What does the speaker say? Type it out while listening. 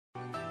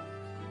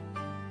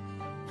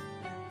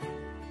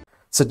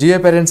So dear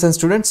parents and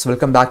students,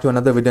 welcome back to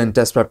another video in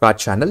Test Prep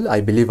channel. I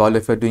believe all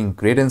of you are doing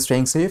great and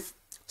staying safe.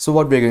 So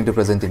what we are going to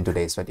present in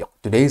today's video.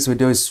 Today's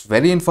video is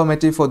very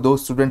informative for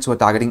those students who are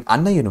targeting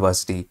Anna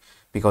University,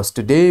 because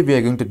today we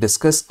are going to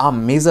discuss a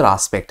major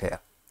aspect here,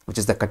 which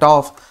is the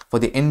cutoff for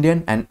the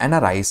Indian and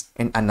NRIs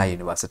in Anna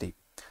University.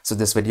 So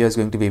this video is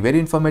going to be very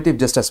informative.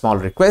 Just a small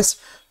request,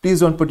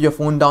 please don't put your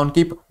phone down,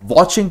 keep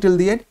watching till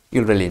the end.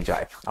 You'll really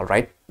enjoy. All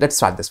right, let's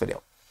start this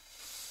video.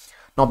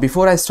 Now,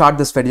 before I start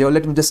this video,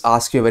 let me just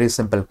ask you a very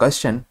simple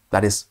question.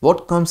 That is,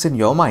 what comes in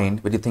your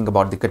mind when you think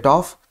about the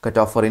cutoff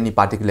for any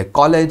particular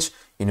college,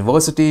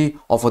 university,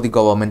 or for the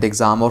government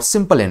exam or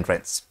simple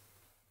entrance?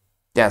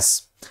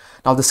 Yes.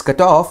 Now, this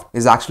cutoff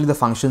is actually the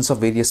functions of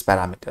various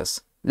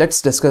parameters.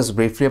 Let's discuss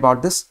briefly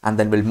about this and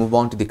then we'll move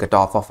on to the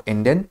cutoff of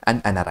Indian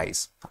and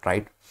NRIs,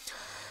 right?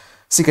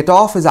 See,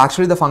 cutoff is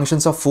actually the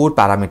functions of 4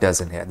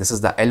 parameters in here. This is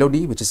the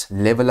LOD, which is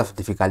level of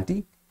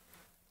difficulty.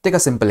 Take a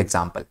simple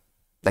example.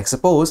 Like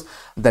suppose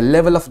the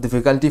level of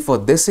difficulty for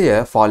this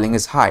year falling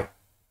is high.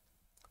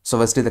 So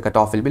obviously the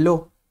cutoff will be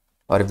low.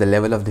 Or if the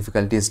level of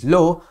difficulty is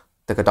low,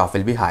 the cutoff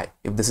will be high.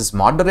 If this is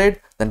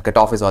moderate, then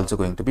cutoff is also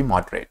going to be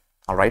moderate.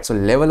 Alright, so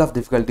level of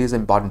difficulty is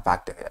an important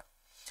factor here.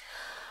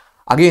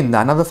 Again,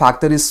 another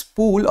factor is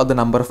pool or the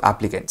number of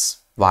applicants.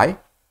 Why?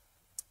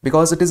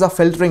 Because it is a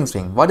filtering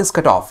thing. What is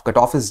cutoff?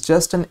 Cutoff is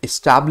just an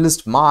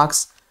established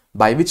marks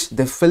by which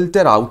they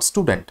filter out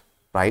student,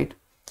 right?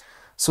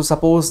 So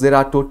suppose there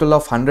are a total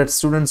of 100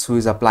 students who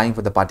is applying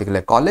for the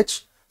particular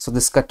college. So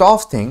this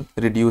cutoff thing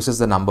reduces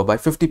the number by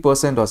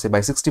 50% or say by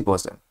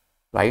 60%,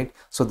 right?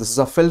 So this is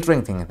a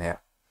filtering thing in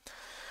here.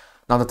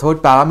 Now the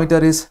third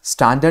parameter is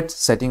standard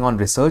setting on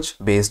research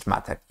based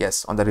method.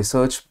 Yes, on the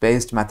research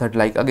based method,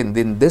 like again,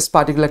 in this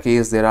particular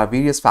case, there are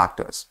various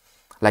factors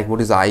like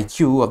what is the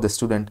IQ of the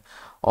student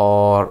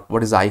or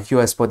what is the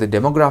IQ as per the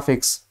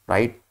demographics,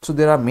 right? So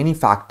there are many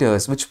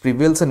factors which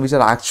prevails and which are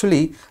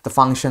actually the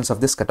functions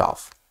of this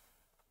cutoff.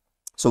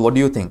 So what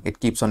do you think? It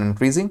keeps on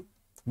increasing?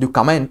 Do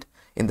comment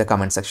in the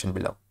comment section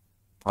below.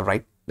 All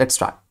right, let's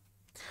start.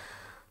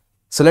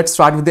 So let's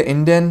start with the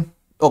Indian.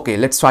 Okay,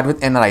 let's start with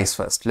NRIs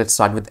first. Let's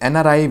start with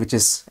NRI, which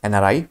is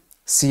NRI,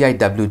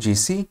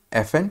 CIWGC,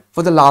 FN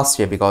for the last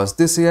year, because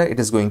this year it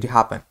is going to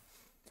happen.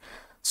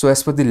 So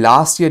as per the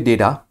last year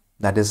data,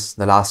 that is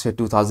the last year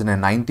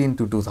 2019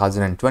 to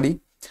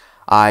 2020,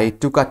 I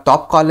took a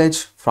top college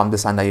from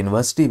this Anna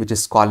University, which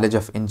is College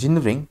of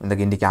Engineering in the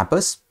Guindy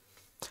campus.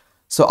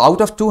 So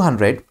out of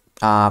 200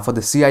 for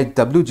the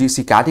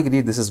CIWGC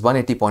category, this is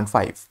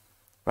 180.5,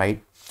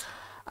 right?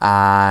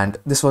 And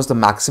this was the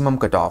maximum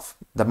cutoff.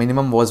 The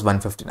minimum was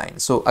 159.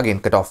 So again,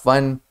 cutoff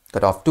 1,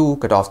 cutoff 2,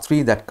 cutoff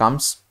 3, that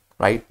comes,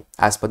 right,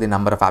 as per the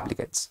number of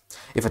applicants.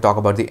 If I talk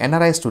about the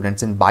NRI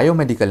students in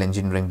Biomedical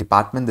Engineering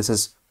department, this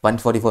is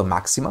 144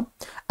 maximum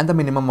and the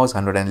minimum was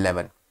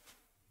 111.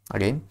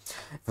 Again,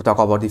 if we talk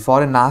about the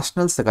foreign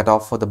nationals, the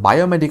cutoff for the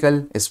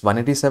biomedical is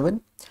 187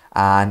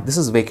 and this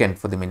is vacant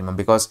for the minimum,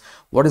 because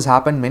what has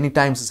happened many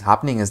times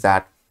is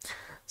that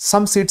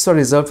some seats are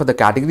reserved for the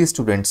category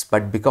students,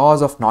 but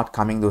because of not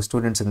coming those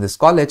students in this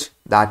college,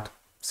 that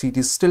seat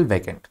is still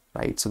vacant,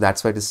 right? So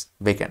that's why it is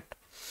vacant.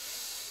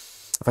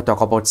 If I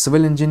talk about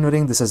civil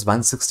engineering, this is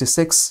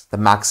 166, the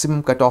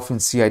maximum cutoff in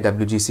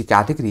CIWGC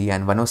category,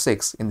 and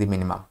 106 in the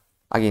minimum,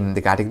 again in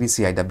the category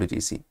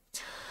CIWGC.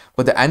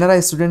 For the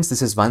NRI students,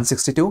 this is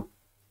 162.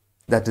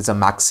 That is a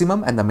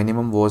maximum and the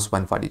minimum was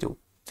 142.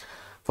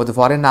 For the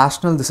foreign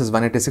national, this is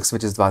 186,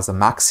 which was the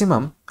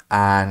maximum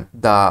and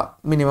the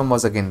minimum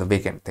was again the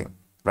vacant thing,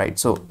 right?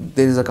 So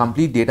there is a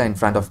complete data in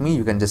front of me.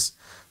 You can just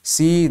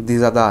see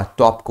these are the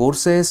top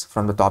courses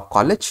from the top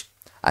college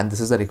and this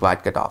is the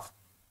required cutoff.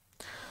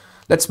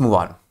 Let's move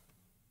on.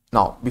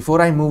 Now, before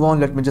I move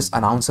on, let me just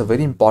announce a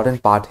very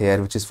important part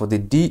here, which is for the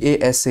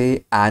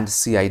DASA and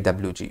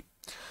CIWG.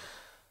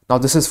 Now,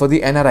 this is for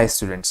the NRI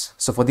students.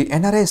 So for the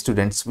NRI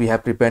students, we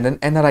have prepared an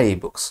NRI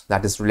ebooks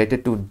that is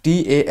related to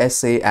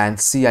DASA and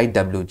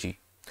CIWG.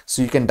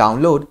 So you can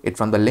download it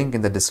from the link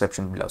in the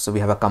description below. So we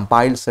have a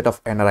compiled set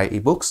of NRI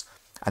ebooks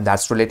and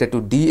that's related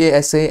to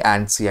DASA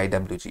and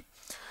CIWG.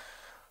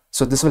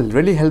 So this will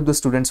really help the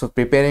students for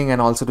preparing and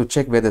also to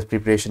check where the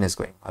preparation is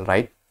going. All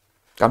right.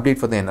 Complete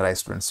for the NRI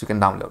students. You can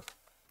download.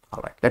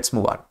 All right. Let's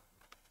move on.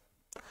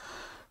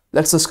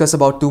 Let's discuss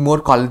about 2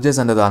 more colleges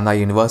under the Anna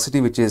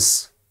University, which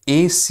is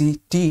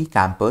ACT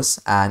campus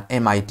and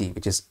MIT,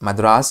 which is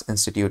Madras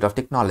Institute of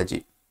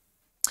Technology.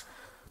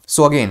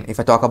 So again,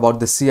 if I talk about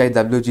the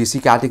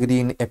CIWGC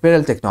category in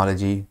apparel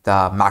technology,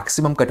 the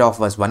maximum cutoff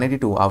was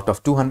 182 out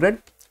of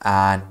 200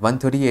 and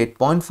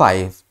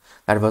 138.5.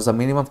 That was the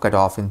minimum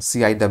cutoff in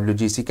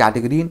CIWGC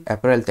category in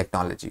apparel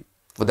technology.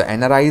 For the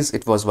NRIs,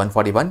 it was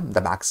 141,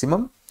 the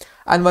maximum,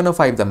 and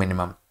 105, the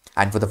minimum.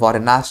 And for the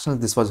foreign national,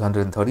 this was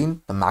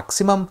 113, the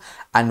maximum,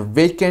 and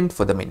vacant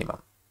for the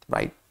minimum,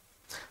 right?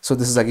 So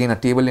this is again a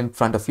table in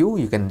front of you.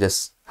 You can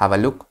just have a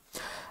look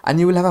and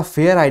you will have a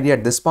fair idea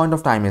at this point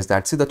of time is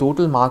that, see, the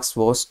total marks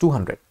was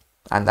 200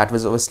 and that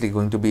was obviously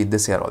going to be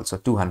this year also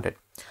 200.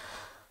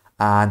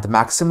 And the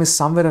maximum is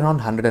somewhere around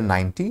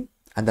 190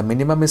 and the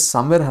minimum is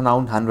somewhere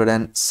around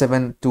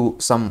 107 to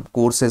some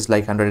courses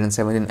like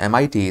 107 in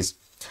MITs.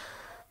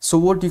 So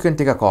what you can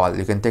take a call,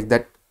 you can take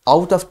that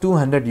out of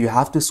 200, you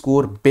have to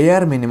score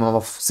bare minimum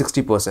of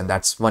 60%.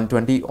 That's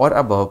 120 or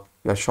above.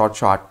 You're short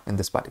in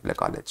this particular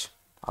college.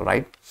 All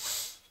right.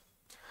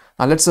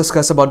 Now let's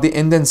discuss about the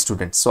Indian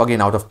students. So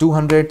again, out of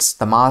 200s,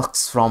 the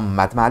marks from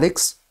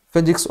mathematics,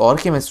 physics or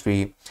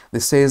chemistry,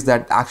 this says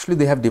that actually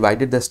they have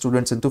divided the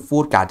students into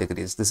 4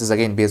 categories. This is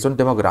again based on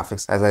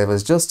demographics. As I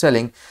was just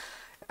telling,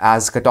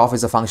 as cutoff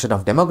is a function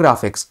of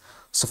demographics.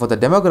 So for the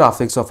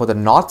demographics or for the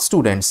North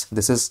students,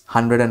 this is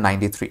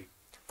 193.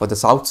 For the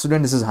South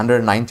student, this is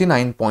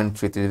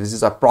 199.33. This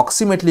is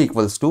approximately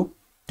equals to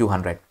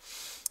 200.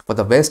 For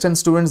the Western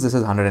students, this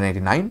is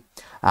 189.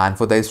 And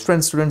for the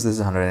Eastern students, this is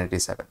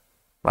 187.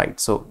 Right.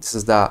 So this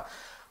is the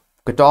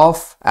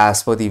cutoff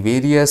as per the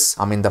various,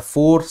 the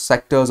 4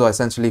 sectors, or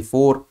essentially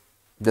 4,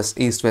 just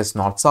east, west,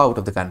 north, south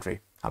of the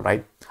country. All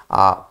right.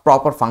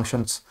 Proper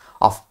functions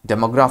of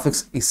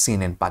demographics is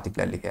seen in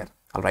particularly here.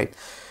 All right.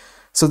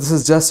 So this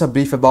is just a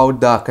brief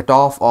about the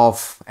cutoff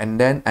of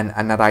Indian and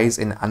NRIs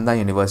in Anna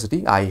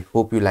University. I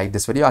hope you like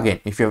this video. Again,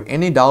 if you have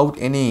any doubt,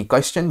 any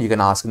question, you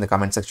can ask in the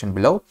comment section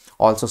below.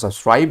 Also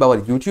subscribe our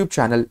YouTube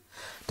channel,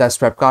 Test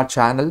Prep Card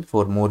channel,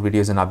 for more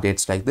videos and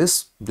updates like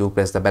this. Do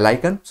press the bell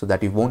icon so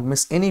that you won't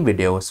miss any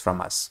videos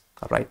from us.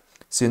 All right.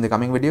 See you in the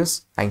coming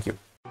videos. Thank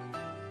you.